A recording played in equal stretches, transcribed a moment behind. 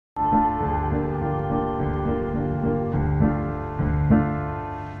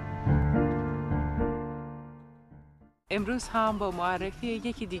امروز هم با معرفی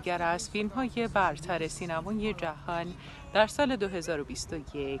یکی دیگر از فیلم‌های برتر سینمای جهان در سال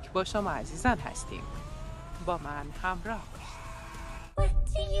 2021 با شما عزیزان هستیم. با من همراه باشید.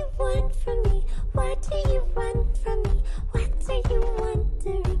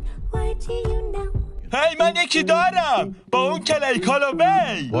 هی من یکی دارم با اون کلای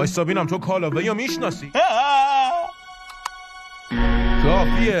کالاوی. وایسا بینم تو کالاوی رو میشناسی؟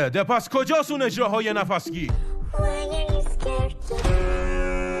 کافیه. ده پس کجاست اون اجراهای نفسگی؟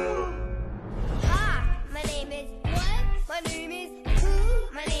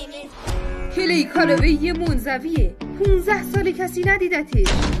 کلی کالاوی منزویه. 15 سال کسی ندیدتش.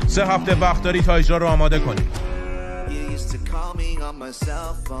 3 هفته وقت داری تا اجرا رو آماده کنی.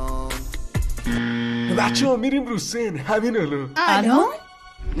 بچه ها میریم رو سن همین الان؟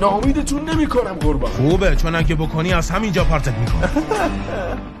 ناامیدتون نمی کنم قربان. خوبه چون اگه بکنی از همینجا پارتت میکنم.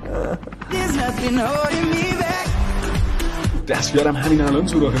 دست بیارم همین الان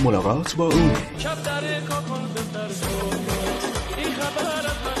تو راه ملاقات با اون.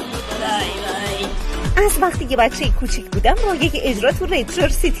 از وقتی که بچه کوچیک بودم رایه اجرا تو رترو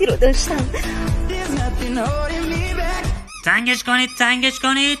سیتی رو داشتم. تنگش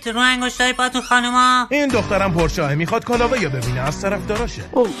کنید رو انگشتای پاتون خانوما. این دخترم پرشاهه میخواد کالاوی رو ببینه از طرف داراشه.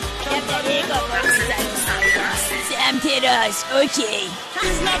 سمتراس اوکی.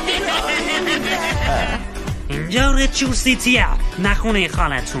 اینجا رترو سیتیه نخونه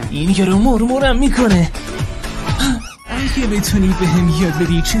خالتون. این یارو مرمورم میکنه. اگه بتونی به هم یاد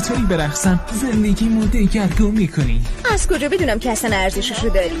بدی چطوری برقصم زندگیمو دگرگون میکنی. از کجا بدونم که اصلا ارزشش رو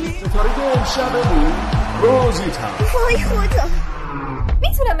داری؟ ستاره که شبمون روزی تم. وای خدا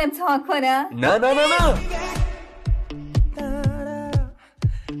میتونم امتحان کنم؟ نه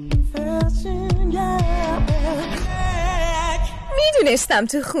میدونستم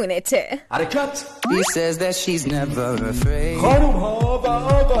تو خونته. حرکت. خانم ها و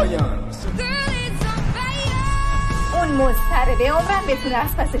آقایان، اون مضطربه عمرم بتونه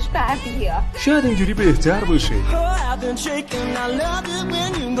از پسش بر بیا. شاید اینجوری بهتر باشه. این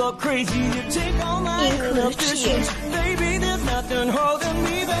کار چیه؟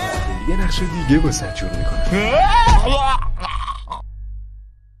 یه نقش دیگه واسه جور میکنه.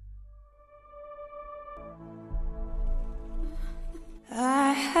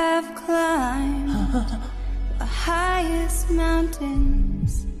 I have climbed the highest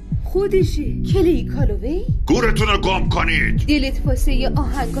mountains. خودشه کلی کالاوی؟ گورتون رو گم کنید. دلت واسه یه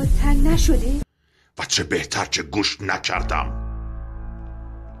آهنگات تنگ نشده؟ و چه بهتر که گوش نکردم.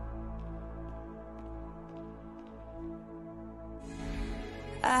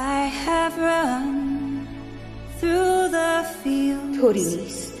 I have run through the field. طوری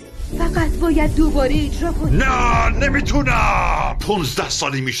نیست. فقط باید دوباره اجرا کنی. نه نمیتونم. 15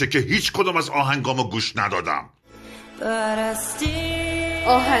 سالی میشه که هیچ کدوم از آهنگامو گوش ندادم.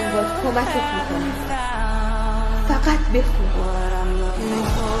 آهنگات کمکت میکنه. فقط بخون.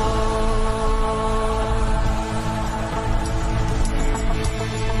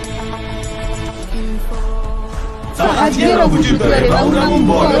 فقط یه را وجود داره و اونم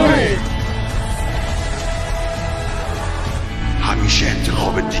بالاه. همیشه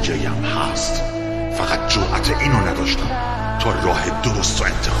انتخاب دیگه هم هست. فقط جرأت اینو نداشتم تا راه درست رو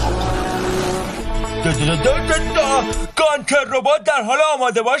انتخاب کنم. گانتر ربات در حال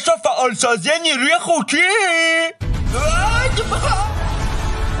آماده باش تا فعالسازی نیروی خوکی.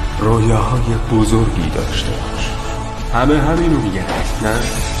 رویاهای بزرگی داشته باش. همه همینو میگن نه؟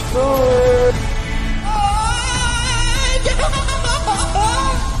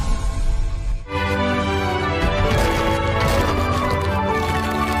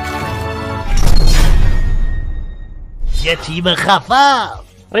 یه تیم خفف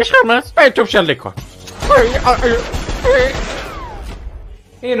رشمت باید توب شله کن.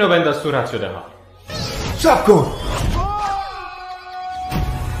 اینو بنداز صورت شده ها. شب کن.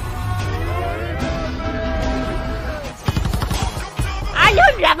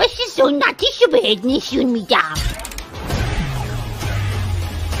 الان روش سنتیشو بهت نشون میدم.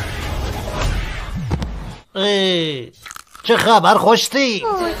 چه خبر خوشتی؟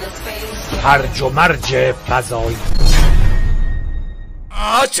 هرج و مرج فضایی.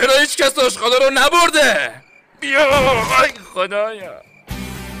 چرا هیچ کس آشغالا رو نبرده؟ بیا ای خدایا.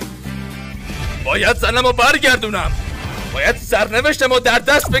 باید زنم رو برگردونم. باید سرنوشتم رو در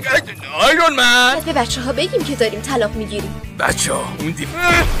دست بگیرم. آیرون من. به بچه ها بگیم که داریم طلاق میگیریم. بچه ها اون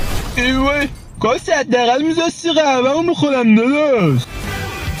ایوه کاسی حداقل میذاستی قهوه اون بخورم داداش.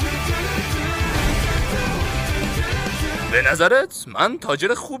 به نظرت من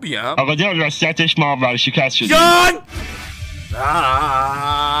تاجر خوبیم؟ آقا جان راستیتش ما ورشکست شدیم. جان!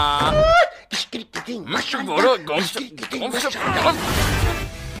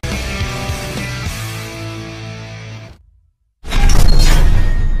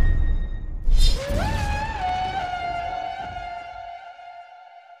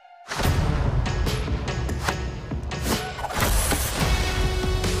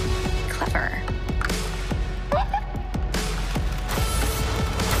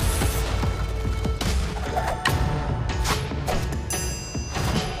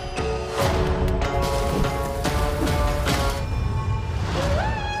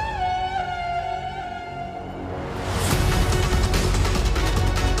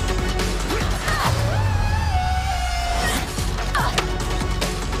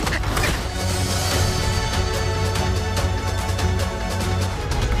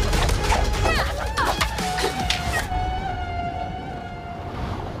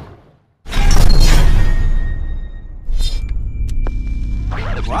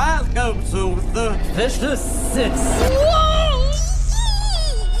 Welcome to the Vicious Six.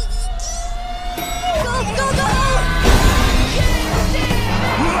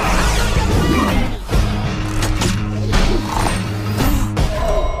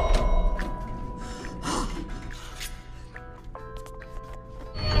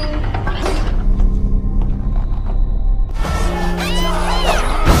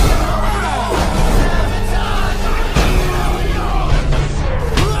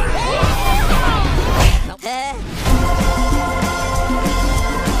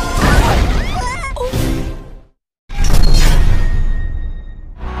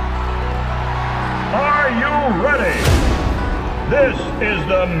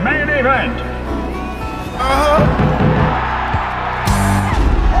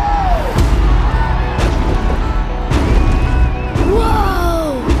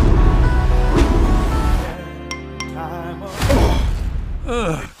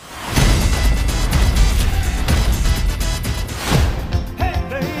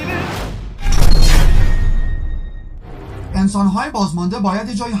 انسان‌های بازمانده باید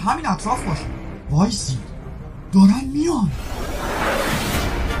یه جای همین اطراف باشه. وایسی دارن میان.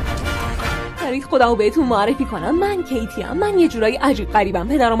 برید خودمو بهتون معرفی کنم. من کیتیم. من یه جورایی عجیب غریبم.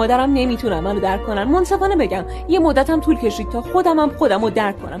 پدر و مادرم نمیتونن منو درک کنن. منصفانه بگم یه مدتم طول کشید تا خودمو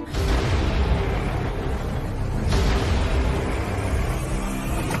درک کنم.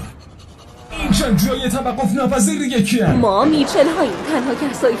 این چند جای توقف ناپذیر یکیه. ما میچل هاییم، تنها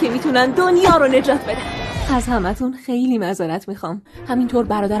کسایی که میتونن دنیا رو نجات بدن. از همتون خیلی معذرت میخوام. همینطور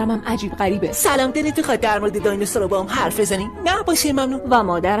برادرم هم عجیب غریبه. سلام، دلت میخواد در مورد دایناسورا با هم حرف بزنیم؟ نه باشه ممنون. و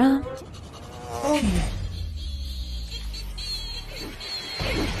مادرم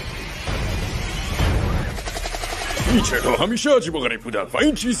میچل‌ها همیشه عجیب و غریب بودن و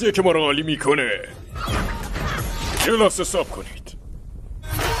این چیزیه که ما رو عالی میکنه. یه لحظه صبر کنید.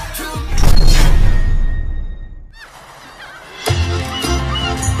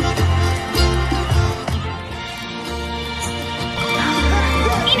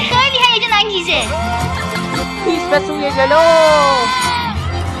 پیش به سوی جلو.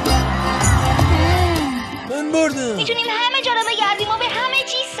 من بردم. میتونیم همه جا رو بگردیم و به همه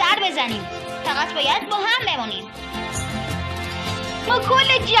چیز سر بزنیم. فقط باید با هم بمونیم. ما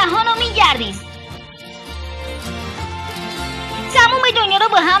کل جهان رو میگردیم. تموم دنیا رو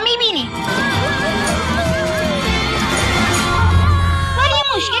با هم میبینیم. ولی یه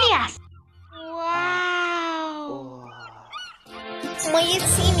مشکلی هست. ما یه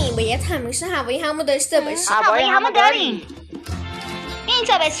تیمی، باید همیشه هوای همو داشته باشیم. هوای همو داریم. این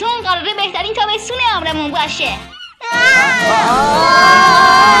تابستون قراره بهترین تابستون عمرمون باشه.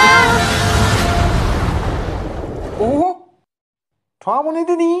 اوه، تو همو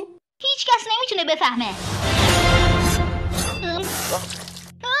ندیدی؟ هیچ کس نمیتونه بفهمه.